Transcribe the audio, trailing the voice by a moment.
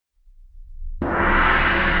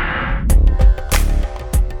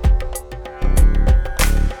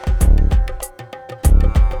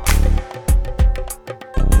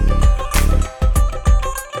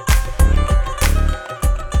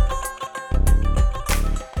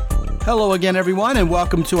Hello again, everyone, and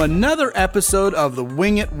welcome to another episode of the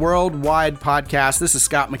Wing It Worldwide podcast. This is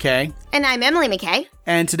Scott McKay. And I'm Emily McKay.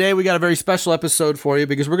 And today we got a very special episode for you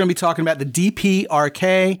because we're going to be talking about the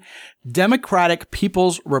DPRK, Democratic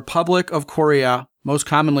People's Republic of Korea, most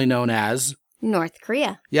commonly known as North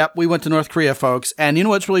Korea. Yep, we went to North Korea, folks. And you know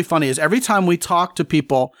what's really funny is every time we talk to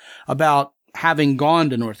people about having gone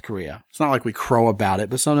to North Korea, it's not like we crow about it,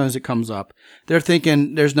 but sometimes it comes up. They're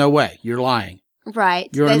thinking, there's no way, you're lying. Right.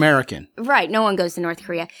 You're an American. Right. No one goes to North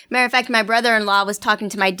Korea. Matter of fact, my brother-in-law was talking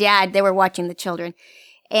to my dad. They were watching the children.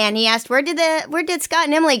 And he asked, where did Scott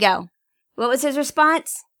and Emily go? What was his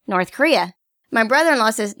response? North Korea. My brother-in-law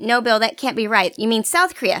says, no, Bill, that can't be right. You mean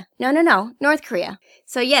South Korea? No, North Korea.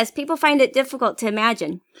 So yes, people find it difficult to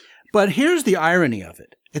imagine. But here's the irony of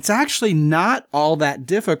it. It's actually not all that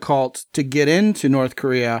difficult to get into North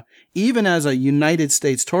Korea, even as a United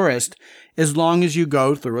States tourist, as long as you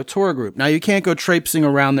go through a tour group. Now, you can't go traipsing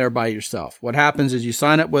around there by yourself. What happens is you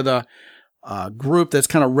sign up with a group that's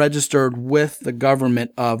kind of registered with the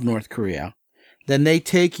government of North Korea. Then they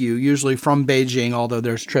take you, usually from Beijing, although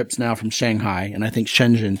there's trips now from Shanghai and I think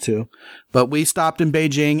Shenzhen too. But we stopped in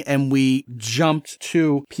Beijing and we jumped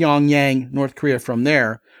to Pyongyang, North Korea from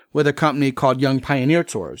there with a company called Young Pioneer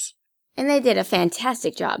Tours. And they did a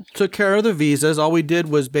fantastic job. Took care of the visas. All we did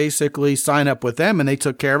was basically sign up with them and they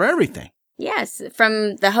took care of everything. Yes,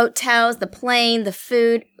 from the hotels, the plane, the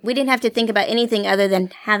food. We didn't have to think about anything other than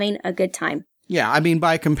having a good time. Yeah, I mean,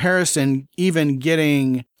 by comparison, even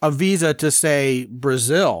getting a visa to, say,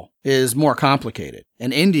 Brazil is more complicated.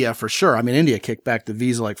 And India, for sure. I mean, India kicked back the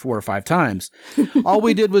visa like 4 or 5 times. All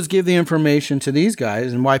we did was give the information to these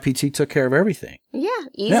guys, and YPT took care of everything. Yeah,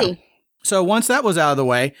 easy. Yeah. So once that was out of the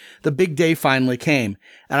way, the big day finally came.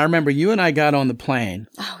 And I remember you and I got on the plane.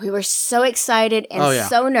 Oh, we were so excited and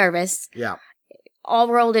so nervous. Yeah. All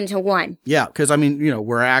rolled into one. Yeah, because, I mean, you know,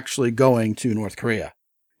 we're actually going to North Korea.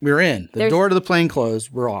 We're in. The door to the plane closed.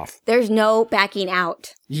 We're off. There's no backing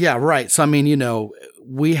out. Yeah, right. So, I mean, you know,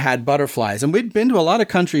 we had butterflies. And we'd been to a lot of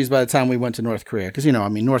countries by the time we went to North Korea. Because, you know, I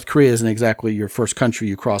mean, North Korea isn't exactly your first country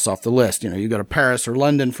you cross off the list. You know, you go to Paris or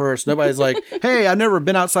London first. Nobody's like, hey, I've never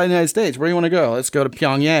been outside the United States. Where do you want to go? Let's go to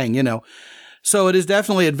Pyongyang, you know. So it is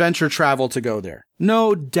definitely adventure travel to go there.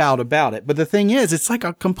 No doubt about it. But the thing is, it's like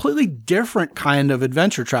a completely different kind of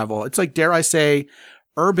adventure travel. It's like, dare I say,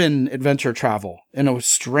 urban adventure travel in a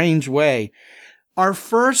strange way. Our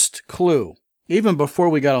first clue, even before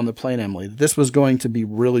we got on the plane, Emily, that this was going to be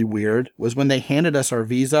really weird, was when they handed us our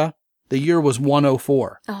visa. The year was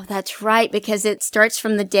 104. Oh, that's right, because it starts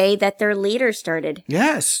from the day that their leader started.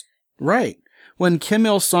 Yes, right. When Kim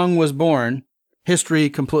Il-sung was born, history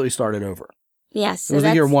completely started over. Yes. It was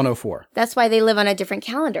the year 104. That's why they live on a different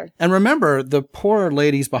calendar. And remember, the poor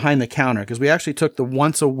ladies behind the counter, because we actually took the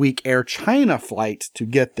once-a-week Air China flight to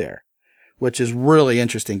get there, which is really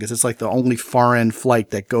interesting because it's like the only foreign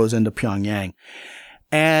flight that goes into Pyongyang.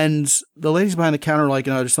 And the ladies behind the counter were like,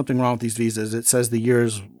 you know, there's something wrong with these visas. It says the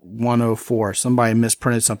year's 104. Somebody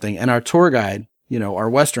misprinted something. And our tour guide, you know, our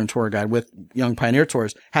Western tour guide with Young Pioneer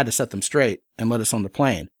Tours had to set them straight and let us on the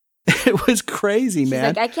plane. It was crazy,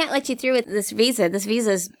 man. She's like, I can't let you through with this visa. This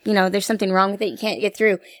visa's, you know, there's something wrong with it. You can't get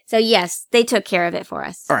through. So, yes, they took care of it for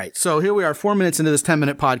us. All right. So here we are, 4 minutes into this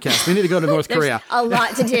 10-minute podcast. We need to go to North Korea. A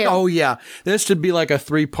lot to do. Oh, yeah. This should be like a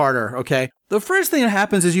 3-parter, okay? The first thing that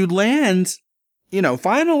happens is you land, you know,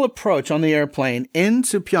 final approach on the airplane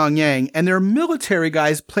into Pyongyang, and there are military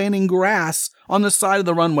guys planting grass on the side of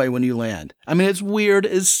the runway when you land. I mean, it's weird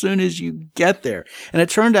as soon as you get there. And it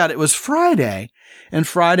turned out it was Friday. And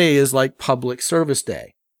Friday is like public service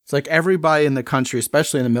day. It's like everybody in the country,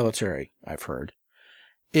 especially in the military, I've heard,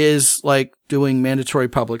 is like doing mandatory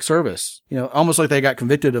public service. You know, almost like they got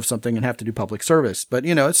convicted of something and have to do public service. But,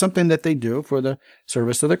 you know, it's something that they do for the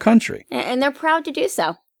service of the country. And they're proud to do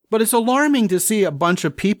so. But it's alarming to see a bunch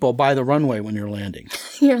of people by the runway when you're landing.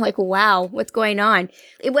 You're like, wow, what's going on?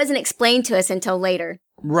 It wasn't explained to us until later.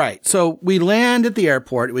 Right. So we land at the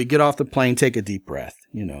airport. We get off the plane, take a deep breath.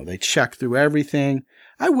 You know, they check through everything.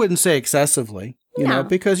 I wouldn't say excessively, you know,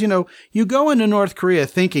 because, you know, you go into North Korea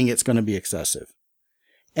thinking it's going to be excessive.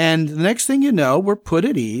 And the next thing you know, we're put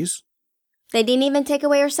at ease. They didn't even take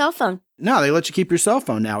away your cell phone. No, they let you keep your cell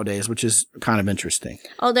phone nowadays, which is kind of interesting.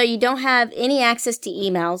 Although you don't have any access to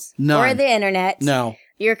emails None. or the internet. No.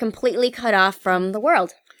 You're completely cut off from the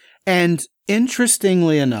world. And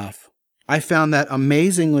interestingly enough, I found that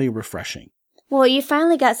amazingly refreshing. Well, you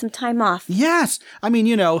finally got some time off. Yes. I mean,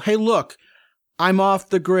 you know, hey, look, I'm off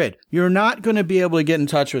the grid. You're not going to be able to get in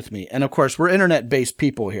touch with me. And of course, we're internet-based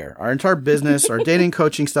people here. Our entire business, our dating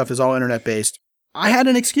coaching stuff is all internet-based. I had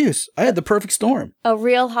an excuse. I had the perfect storm. A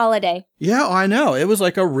real holiday. Yeah, I know. It was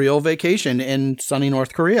like a real vacation in sunny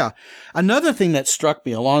North Korea. Another thing that struck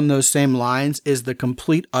me along those same lines is the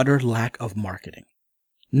complete, utter lack of marketing.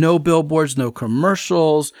 No billboards, no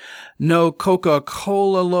commercials, no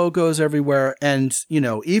Coca-Cola logos everywhere. And,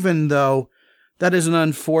 even though that is an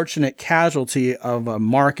unfortunate casualty of a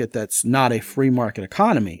market that's not a free market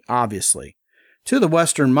economy, obviously. To the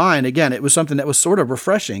Western mind, again, it was something that was sort of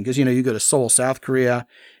refreshing because, you go to Seoul, South Korea,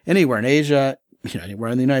 anywhere in Asia, anywhere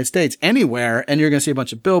in the United States, anywhere, and you're going to see a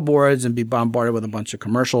bunch of billboards and be bombarded with a bunch of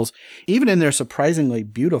commercials, even in their surprisingly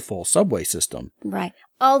beautiful subway system. Right.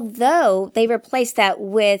 Although they replaced that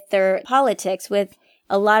with their politics, with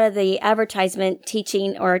a lot of the advertisement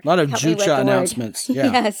teaching or a lot of jucha announcements.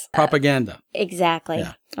 Yeah. Yes. Propaganda. Exactly.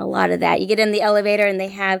 Yeah. A lot of that. You get in the elevator and they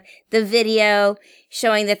have the video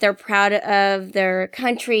showing that they're proud of their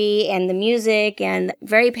country and the music and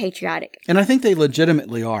very patriotic. And I think they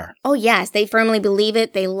legitimately are. Oh, yes. They firmly believe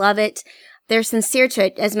it. They love it. They're sincere to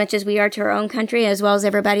it as much as we are to our own country, as well as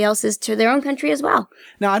everybody else is to their own country as well.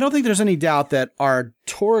 Now, I don't think there's any doubt that our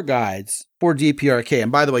tour guides for DPRK,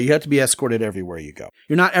 and by the way, you have to be escorted everywhere you go.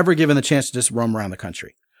 You're not ever given the chance to just roam around the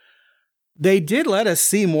country. They did let us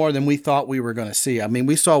see more than we thought we were going to see. I mean,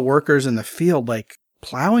 we saw workers in the field, like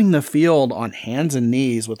plowing the field on hands and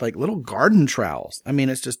knees with like little garden trowels. I mean,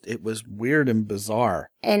 it was weird and bizarre.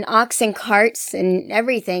 And oxen carts and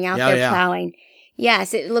everything out there plowing.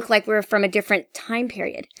 Yes, it looked like we were from a different time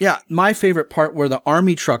period. Yeah, my favorite part were the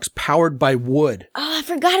army trucks powered by wood. Oh, I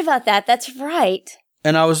forgot about that. That's right.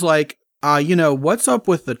 And I was like, what's up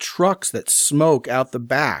with the trucks that smoke out the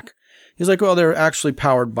back? He's like, well, they're actually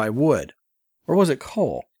powered by wood. Or was it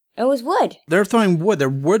coal? It was wood. They're throwing wood. They're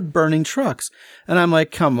wood-burning trucks. And I'm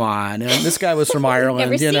like, come on. And this guy was from Ireland,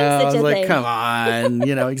 Never seen such I was a like, thing. come on.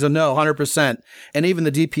 He said, no, 100%. And even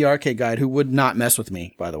the DPRK guide, who would not mess with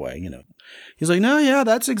me, by the way, he's like, no, yeah,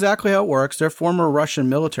 that's exactly how it works. They're former Russian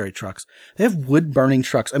military trucks. They have wood-burning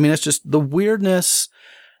trucks. I mean, it's just the weirdness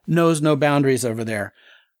knows no boundaries over there.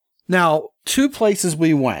 Now, 2 places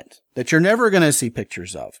we went that you're never going to see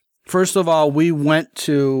pictures of. First of all, we went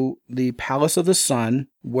to the Palace of the Sun,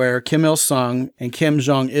 where Kim Il-sung and Kim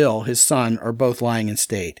Jong-il, his son, are both lying in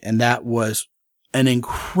state. And that was an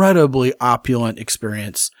incredibly opulent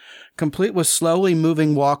experience, complete with slowly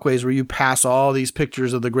moving walkways where you pass all these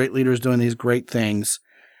pictures of the great leaders doing these great things.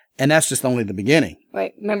 And that's just only the beginning.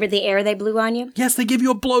 Right. Remember the air they blew on you? Yes, they give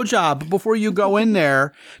you a blowjob before you go in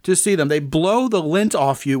there to see them. They blow the lint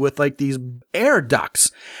off you with like these air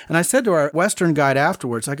ducts. And I said to our Western guide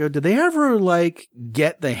afterwards, I go, did they ever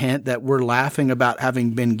get the hint that we're laughing about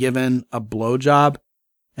having been given a blowjob?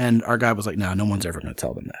 And our guy was like, no one's ever going to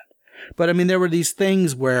tell them that. But I mean, there were these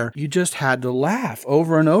things where you just had to laugh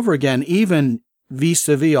over and over again, even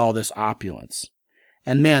vis-a-vis all this opulence.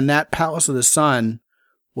 And man, that Palace of the Sun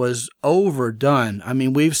was overdone. I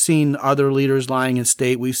mean, we've seen other leaders lying in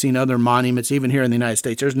state. We've seen other monuments, even here in the United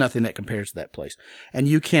States. There's nothing that compares to that place. And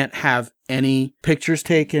you can't have any pictures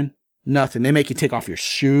taken, nothing. They make you take off your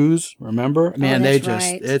shoes, remember? Man,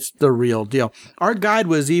 right. It's the real deal. Our guide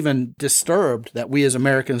was even disturbed that we as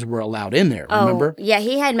Americans were allowed in there, remember? Oh, yeah,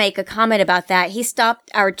 he had made a comment about that. He stopped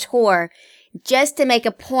our tour just to make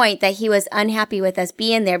a point that he was unhappy with us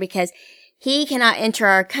being there because he cannot enter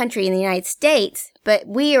our country in the United States, but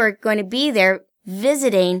we are going to be there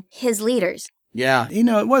visiting his leaders. Yeah.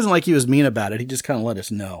 It wasn't like he was mean about it. He just kind of let us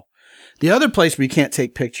know. The other place where you can't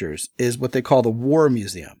take pictures is what they call the War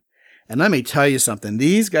Museum. And let me tell you something.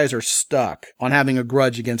 These guys are stuck on having a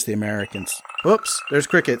grudge against the Americans. Oops, there's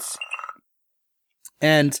crickets.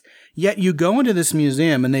 And yet you go into this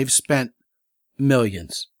museum and they've spent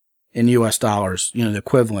millions in US dollars, the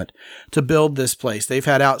equivalent, to build this place. They've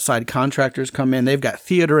had outside contractors come in. They've got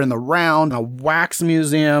theater in the round, a wax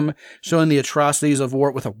museum showing the atrocities of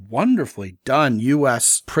war with a wonderfully done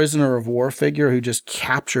US prisoner of war figure who just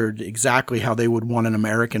captured exactly how they would want an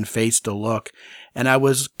American face to look. And I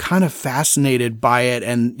was kind of fascinated by it.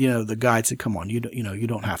 And, the guide said, come on, you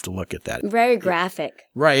don't have to look at that. Very graphic.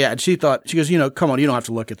 Right. Yeah. And she goes, come on, you don't have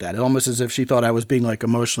to look at that. It almost as if she thought I was being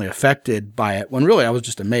emotionally affected by it when really I was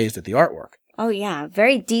just amazed at the artwork. Oh, yeah.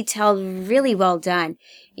 Very detailed, really well done.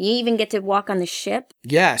 You even get to walk on the ship.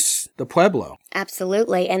 Yes. The Pueblo.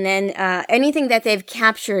 Absolutely. And then anything that they've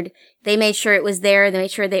captured, they made sure it was there. They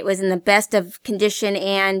made sure that it was in the best of condition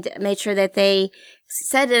and made sure that they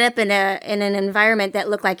set it up in an environment that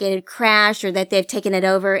looked like it had crashed or that they've taken it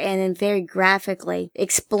over and then very graphically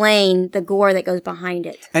explain the gore that goes behind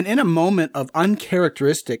it. And in a moment of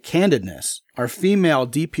uncharacteristic candidness, our female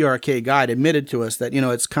DPRK guide admitted to us that,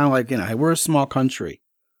 it's kind of like, hey, we're a small country.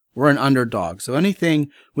 We're an underdog. So anything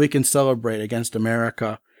we can celebrate against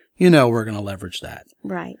America, we're going to leverage that.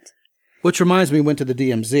 Right. Which reminds me, we went to the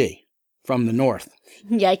DMZ from the north.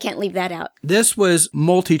 Yeah, I can't leave that out. This was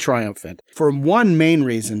multi-triumphant for one main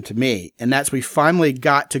reason to me, and that's we finally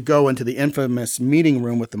got to go into the infamous meeting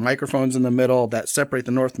room with the microphones in the middle that separate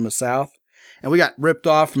the north from the south. And we got ripped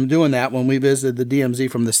off from doing that when we visited the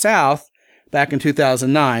DMZ from the south back in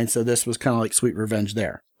 2009. So this was kind of like sweet revenge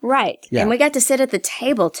there. Right. Yeah. And we got to sit at the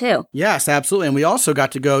table, too. Yes, absolutely. And we also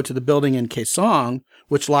got to go to the building in Kaesong,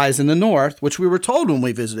 which lies in the north, which we were told when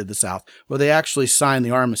we visited the south, where they actually signed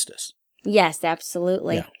the armistice. Yes,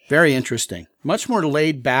 absolutely. Yeah, very interesting. Much more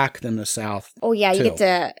laid back than the south. Oh, yeah.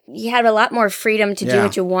 too. You have a lot more freedom to do Yeah.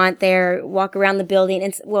 what you want there, walk around the building.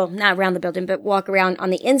 And, well, not around the building, but walk around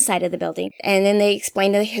on the inside of the building. And then they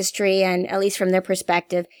explain the history, and at least from their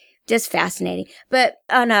perspective, just fascinating. But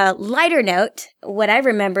on a lighter note, what I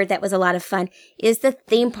remembered that was a lot of fun is the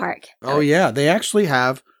theme park. Oh, yeah. They actually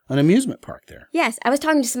have an amusement park there. Yes. I was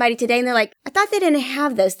talking to somebody today, and they're like, I thought they didn't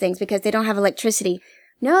have those things because they don't have electricity.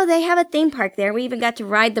 No, they have a theme park there. We even got to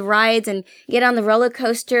ride the rides and get on the roller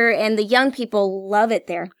coaster, and the young people love it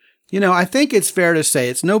there. I think it's fair to say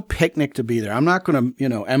it's no picnic to be there. I'm not going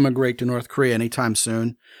to, emigrate to North Korea anytime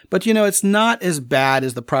soon. But, it's not as bad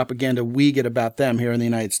as the propaganda we get about them here in the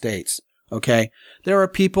United States. Okay? There are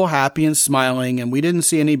people happy and smiling, and we didn't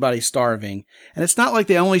see anybody starving. And it's not like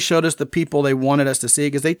they only showed us the people they wanted us to see,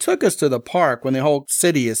 because they took us to the park when the whole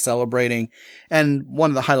city is celebrating. And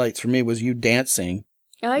one of the highlights for me was you dancing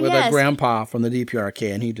with a grandpa from the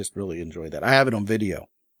DPRK, and he just really enjoyed that. I have it on video.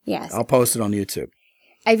 Yes. I'll post it on YouTube.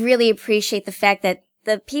 I really appreciate the fact that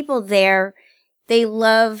the people there, they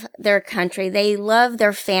love their country. They love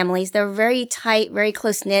their families. They're very tight, very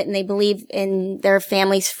close-knit, and they believe in their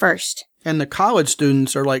families first. And the college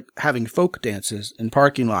students are like having folk dances in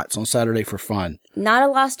parking lots on Saturday for fun. Not a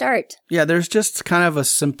lost art. Yeah, there's just kind of a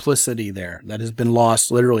simplicity there that has been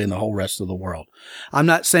lost literally in the whole rest of the world. I'm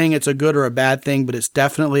not saying it's a good or a bad thing, but it's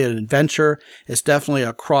definitely an adventure. It's definitely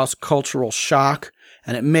a cross-cultural shock.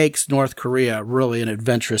 And it makes North Korea really an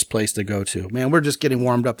adventurous place to go to. Man, we're just getting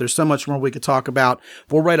warmed up. There's so much more we could talk about.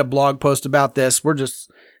 We'll write a blog post about this. We're just,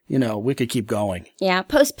 we could keep going. Yeah,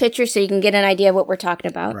 post pictures so you can get an idea of what we're talking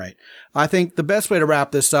about. Right. I think the best way to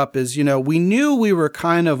wrap this up is, we knew we were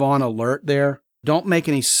kind of on alert there. Don't make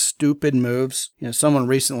any stupid moves. Someone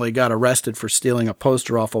recently got arrested for stealing a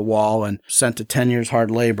poster off a wall and sent to 10 years hard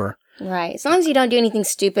labor. Right. As long as you don't do anything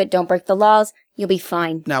stupid, don't break the laws, you'll be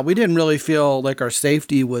fine. Now, we didn't really feel like our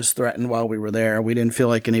safety was threatened while we were there. We didn't feel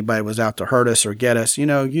like anybody was out to hurt us or get us.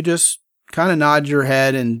 You just kind of nod your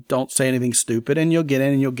head and don't say anything stupid, and you'll get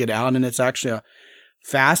in and you'll get out, and it's actually a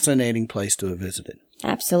fascinating place to have visited.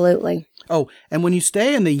 Absolutely. Oh, and when you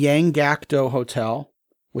stay in the Yanggakdo Hotel,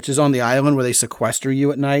 which is on the island where they sequester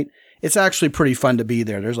you at night, it's actually pretty fun to be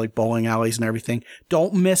there. There's like bowling alleys and everything.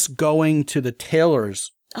 Don't miss going to the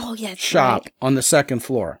tailor's shop on the second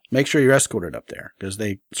floor. Make sure you're escorted up there because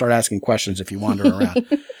they start asking questions if you wander around.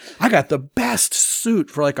 I got the best suit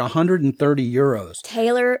for like 130 euros.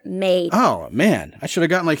 Tailor made. Oh, man. I should have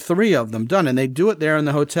gotten like 3 of them done. And they do it there in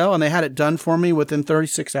the hotel, and they had it done for me within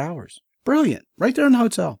 36 hours. Brilliant. Right there in the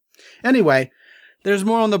hotel. Anyway, there's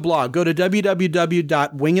more on the blog. Go to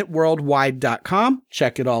www.wingitworldwide.com.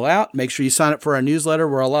 Check it all out. Make sure you sign up for our newsletter.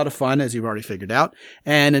 We're a lot of fun, as you've already figured out.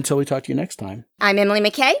 And until we talk to you next time. I'm Emily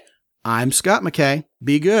McKay. I'm Scott McKay.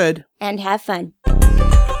 Be good. And have fun.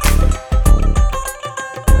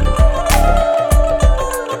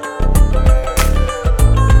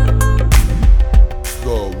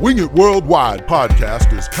 The Wing It Worldwide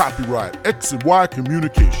podcast is copyright X and Y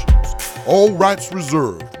Communications. All rights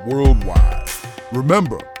reserved worldwide.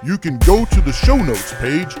 Remember, you can go to the show notes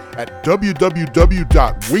page at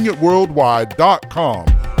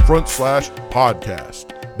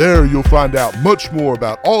www.wingitworldwide.com/podcast. There you'll find out much more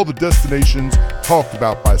about all the destinations talked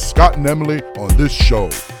about by Scott and Emily on this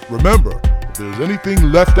show. Remember, if there's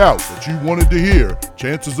anything left out that you wanted to hear,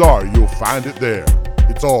 chances are you'll find it there.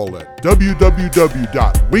 It's all at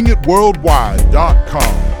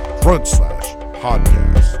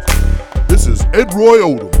www.wingitworldwide.com/podcast. This is Ed Roy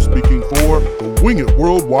Odom speaking for the Wing It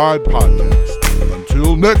Worldwide podcast.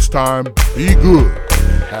 Until next time, be good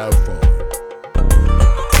and have fun.